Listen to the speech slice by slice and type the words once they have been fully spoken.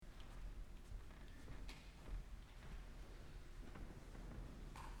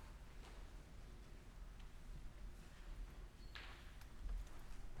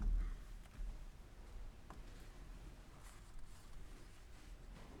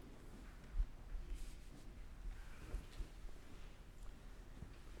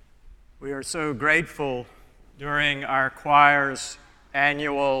We are so grateful during our choir's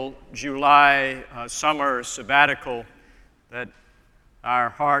annual July summer sabbatical that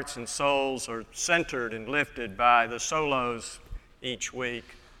our hearts and souls are centered and lifted by the solos each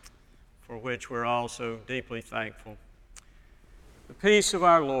week, for which we're also deeply thankful. The peace of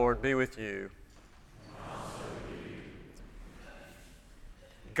our Lord be with you.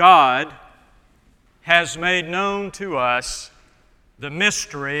 God has made known to us the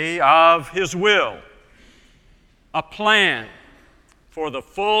mystery of His will, a plan for the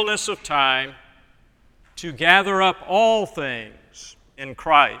fullness of time to gather up all things in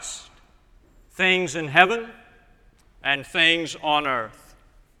Christ, things in heaven and things on earth.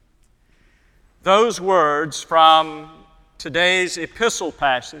 Those words from today's epistle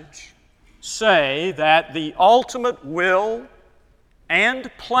passage say that the ultimate will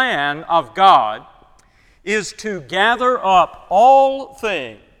and plan of God is to gather up all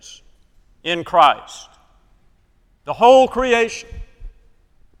things in Christ. The whole creation,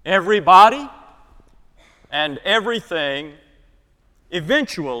 everybody and everything,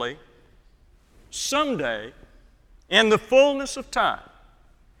 eventually, someday, in the fullness of time,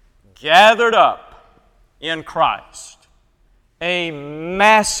 gathered up in Christ. A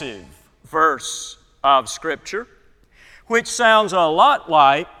massive verse of Scripture, which sounds a lot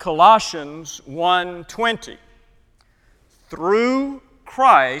like Colossians 1:20. Through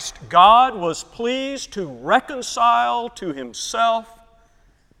Christ, God was pleased to reconcile to Himself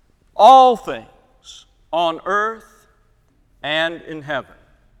all things on earth and in heaven.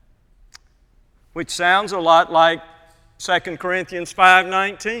 Which sounds a lot like 2 Corinthians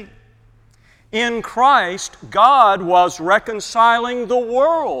 5:19. In Christ, God was reconciling the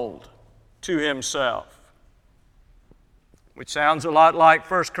world to Himself. Which sounds a lot like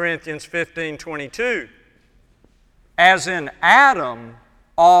 1 Corinthians 15:22. As in Adam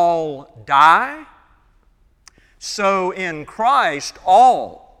all die, so in Christ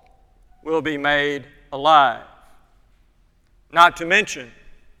all will be made alive. Not to mention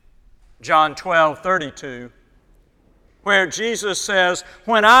John 12:32, where Jesus says,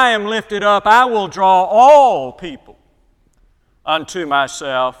 "When I am lifted up, I will draw all people unto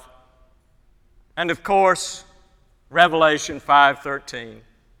myself." And of course, Revelation 5:13.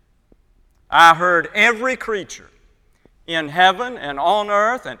 I heard every creature in heaven and on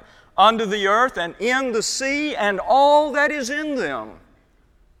earth and under the earth and in the sea and all that is in them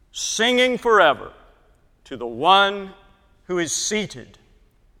singing forever to the one who is seated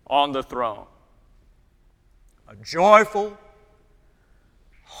on the throne. A joyful,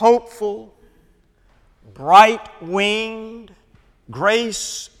 hopeful, bright-winged,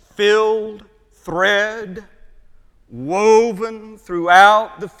 grace-filled thread woven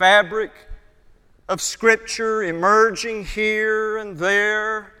throughout the fabric of Scripture, emerging here and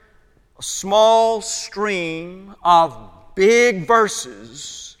there, a small stream of big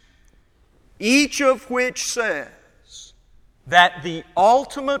verses, each of which says that the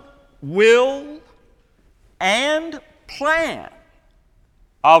ultimate will and plan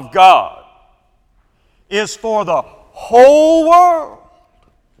of God is for the whole world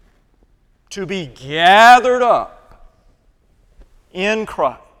to be gathered up in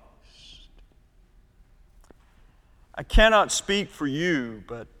Christ. I cannot speak for you,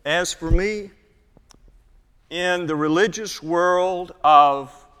 but as for me, in the religious world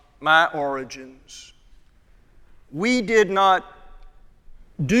of my origins, we did not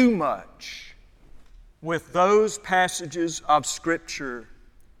do much with those passages of Scripture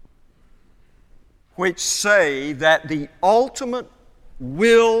which say that the ultimate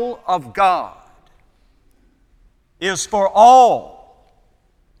will of God is for all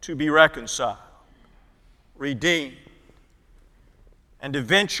to be reconciled, redeemed, and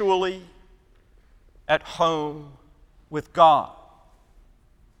eventually at home with God.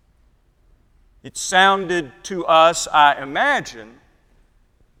 It sounded to us, I imagine,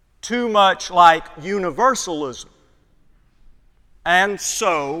 too much like universalism. And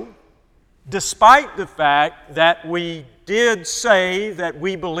so, despite the fact that we did say that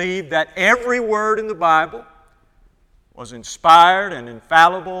we believe that every word in the Bible was inspired and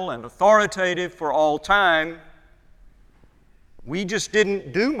infallible and authoritative for all time, we just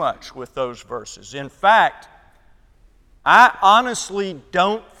didn't do much with those verses. In fact, I honestly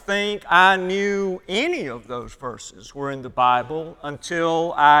don't think I knew any of those verses were in the Bible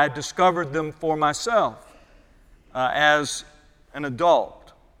until I discovered them for myself as an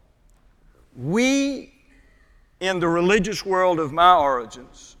adult. We, in the religious world of my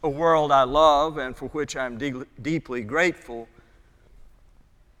origins, a world I love and for which I'm deeply grateful,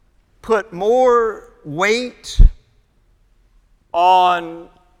 put more weight on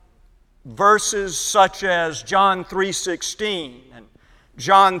verses such as John 3:16 and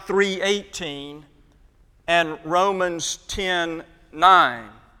John 3:18 and Romans 10:9.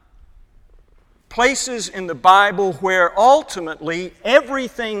 Places in the Bible where ultimately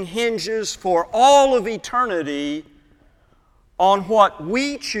everything hinges for all of eternity on what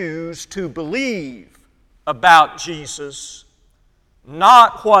we choose to believe about Jesus,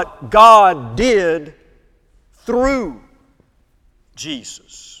 not what God did through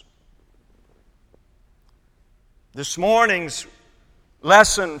Jesus. This morning's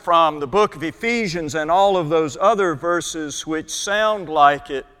lesson from the book of Ephesians and all of those other verses which sound like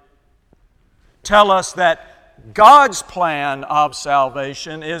it tell us that God's plan of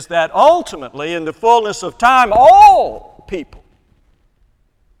salvation is that ultimately, in the fullness of time, all people,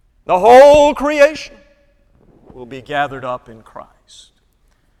 the whole creation, will be gathered up in Christ.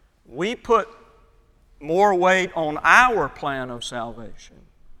 We put more weight on our plan of salvation,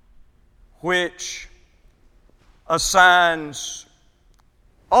 which assigns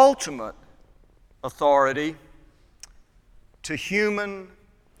ultimate authority to human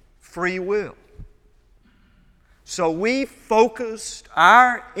free will. So we focused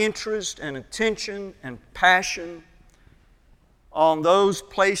our interest and attention and passion on those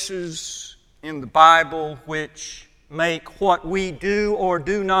places in the Bible which make what we do or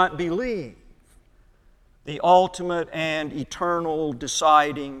do not believe the ultimate and eternal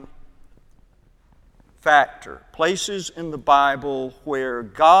deciding factor. Places in the Bible where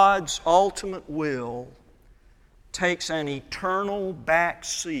God's ultimate will takes an eternal back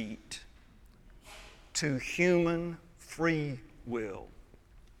seat to human free will.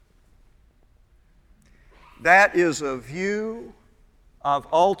 That is a view of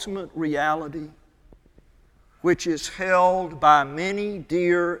ultimate reality which is held by many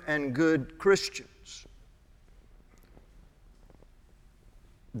dear and good Christians.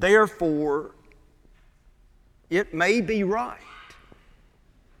 Therefore, it may be right,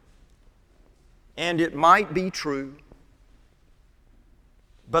 and it might be true,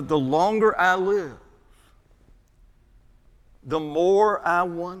 but the longer I live, the more I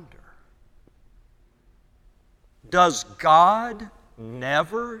wonder, does God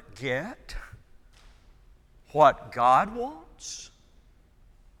never get what God wants?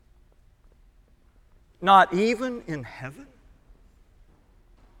 Not even in heaven?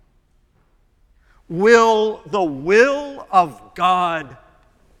 Will the will of God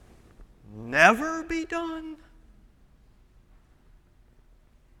never be done?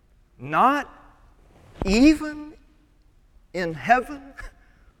 Not even in heaven,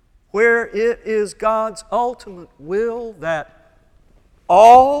 where it is God's ultimate will that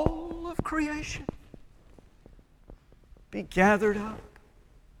all of creation be gathered up,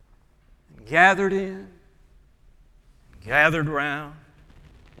 and gathered in, and gathered round,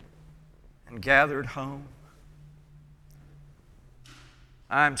 and gathered home.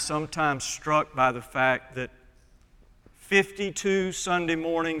 I'm sometimes struck by the fact that 52 Sunday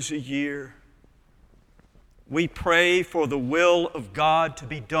mornings a year, we pray for the will of God to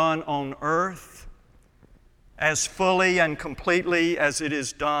be done on earth as fully and completely as it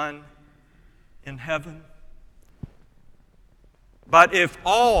is done in heaven. But if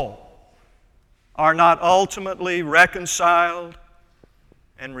all are not ultimately reconciled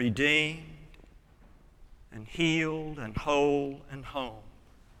and redeemed and healed and whole and home,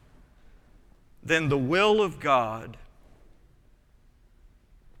 then the will of God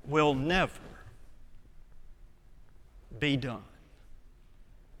will never be done.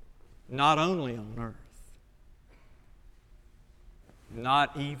 Not only on earth,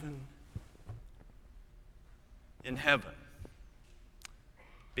 not even in heaven.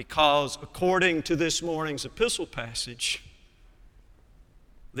 Because according to this morning's epistle passage,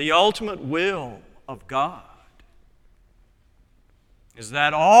 the ultimate will of God is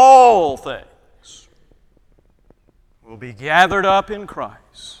that all things will be gathered up in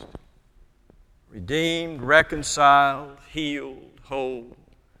Christ, redeemed, reconciled, healed, whole,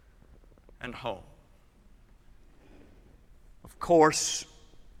 and home. Of course,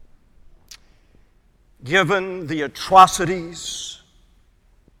 given the atrocities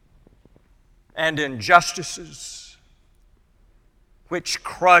and injustices which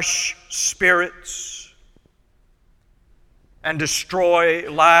crush spirits and destroy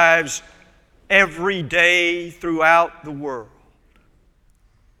lives every day throughout the world,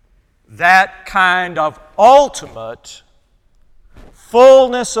 that kind of ultimate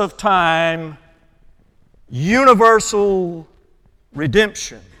fullness of time, universal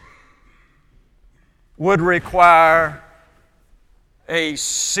redemption would require a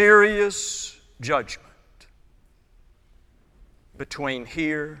serious judgment between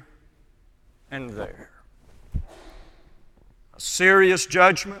here and there. A serious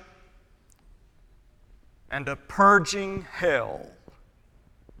judgment and a purging hell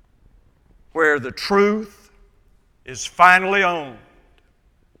where the truth is finally owned.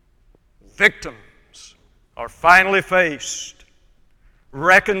 Victims are finally faced.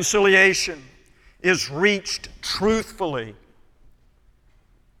 Reconciliation is reached truthfully.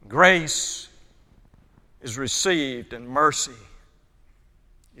 Grace is received and mercy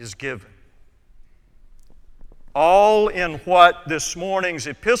is given. All in what this morning's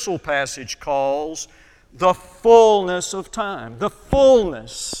epistle passage calls the fullness of time. The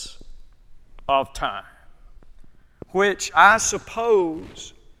fullness of time, which I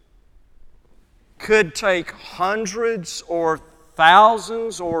suppose could take hundreds or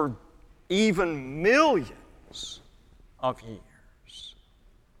thousands or even millions of years,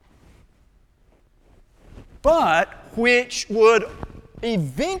 but which would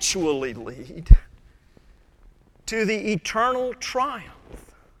eventually lead to the eternal triumph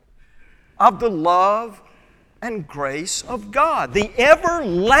of the love and grace of God, the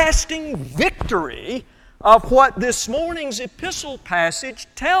everlasting victory of what this morning's epistle passage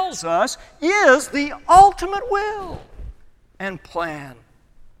tells us is the ultimate will and plan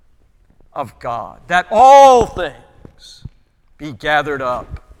of God, that all things be gathered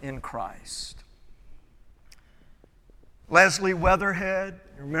up in Christ. Leslie Weatherhead,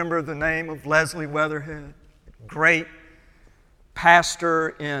 remember the name of Leslie Weatherhead? Great pastor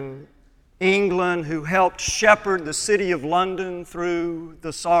in England who helped shepherd the city of London through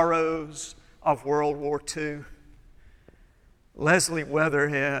the sorrows of World War II. Leslie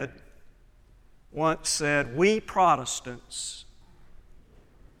Weatherhead once said, "We Protestants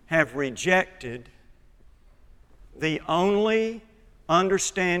have rejected the only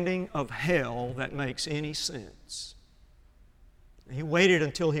understanding of hell that makes any sense." He waited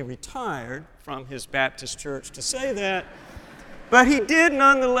until he retired from his Baptist church to say that, but he did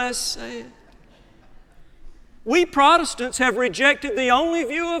nonetheless say it. We Protestants have rejected the only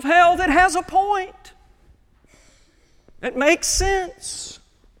view of hell that has a point, that makes sense,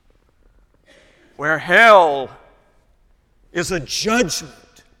 where hell is a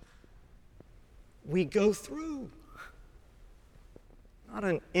judgment we go through, not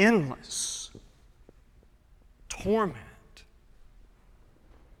an endless torment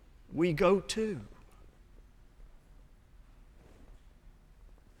we go to.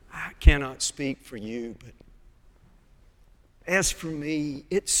 I cannot speak for you, but as for me,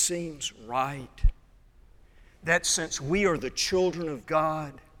 it seems right that since we are the children of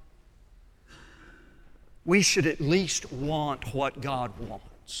God, we should at least want what God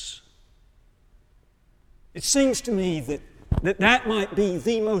wants. It seems to me that might be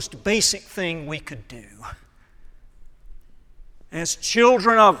the most basic thing we could do. As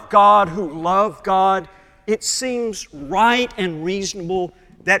children of God who love God, it seems right and reasonable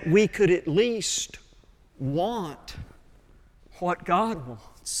that we could at least want what God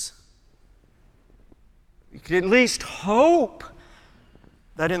wants. We could at least hope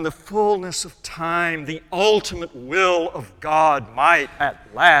that in the fullness of time, the ultimate will of God might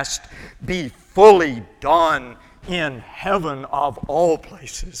at last be fully done in heaven of all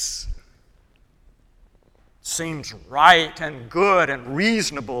places. It seems right and good and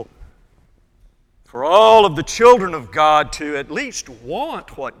reasonable for all of the children of God to at least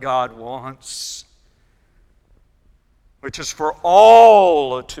want what God wants, which is for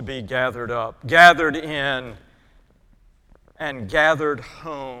all to be gathered up, gathered in, and gathered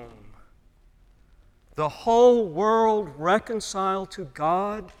home. The whole world reconciled to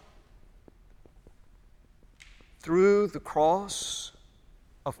God through the cross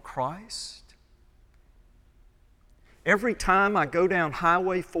of Christ. Every time I go down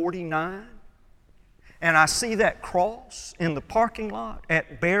Highway 49 and I see that cross in the parking lot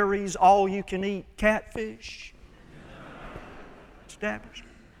at Barry's all-you-can-eat catfish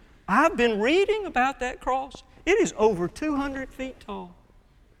establishment, I've been reading about that cross. It is over 200 feet tall,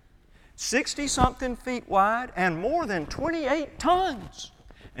 60-something feet wide, and more than 28 tons.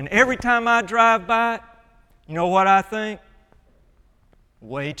 And every time I drive by it, you know what I think?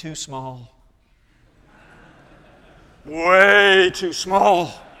 Way too small. Way too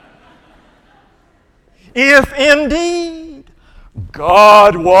small. If indeed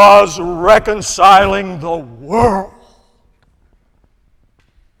God was reconciling the world,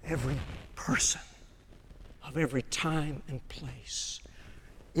 every person of every time and place,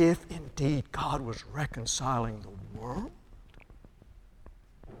 if indeed God was reconciling the world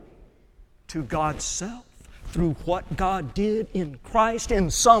to God's self through what God did in Christ in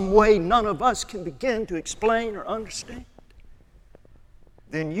some way none of us can begin to explain or understand,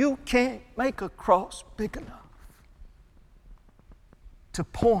 then you can't make a cross big enough to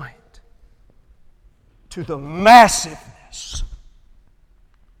point to the massiveness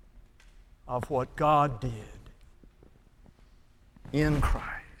of what God did in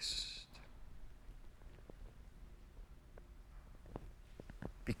Christ.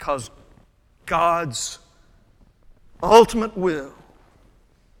 Because God's ultimate will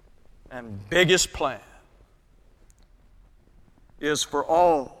and biggest plan is for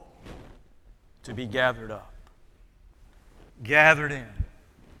all to be gathered up, gathered in,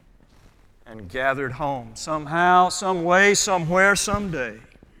 and gathered home somehow, some way, somewhere, someday.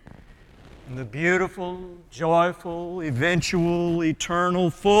 In the beautiful, joyful, eventual, eternal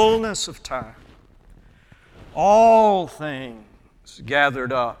fullness of time. All things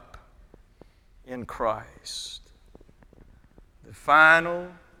gathered up in Christ. The final,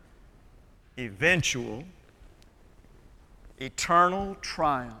 eventual, eternal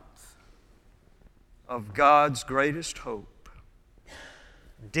triumph of God's greatest hope,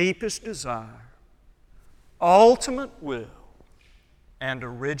 deepest desire, ultimate will, and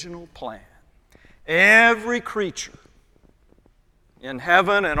original plan. Every creature in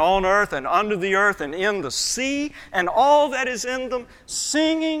heaven and on earth and under the earth and in the sea and all that is in them,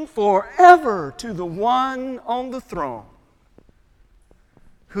 singing forever to the one on the throne,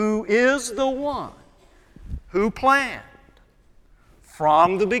 who is the one who planned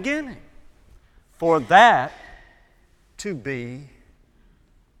from the beginning for that to be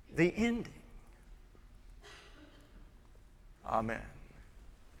the ending. Amen.